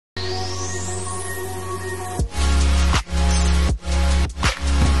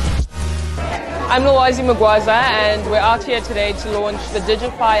I'm Lwazi Magwaza, and we're out here today to launch the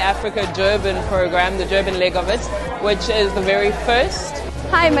Digify Africa Durban program, the Durban leg of it, which is the very first.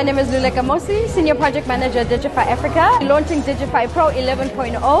 Hi, my name is Luleka Mosi, Senior Project Manager at Digify Africa. We're launching Digify PRO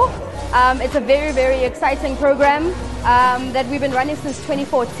 11.0. It's a very, very exciting program that we've been running since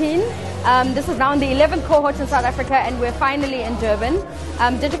 2014. This is now in the 11th cohort in South Africa, and we're finally in Durban.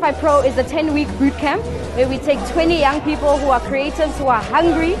 Digify PRO is a 10-week boot camp where we take 20 young people who are creatives, who are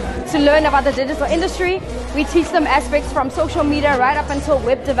hungry to learn about the digital industry. We teach them aspects from social media right up until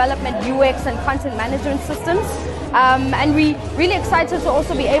web development, UX and content management systems. And we're really excited to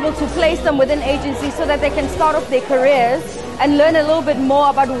also be able to place them within agencies so that they can start off their careers and learn a little bit more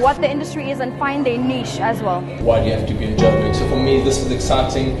about what the industry is and find their niche as well. Why do you have to be in Durban? So for me, this is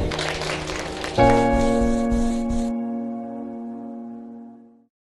exciting.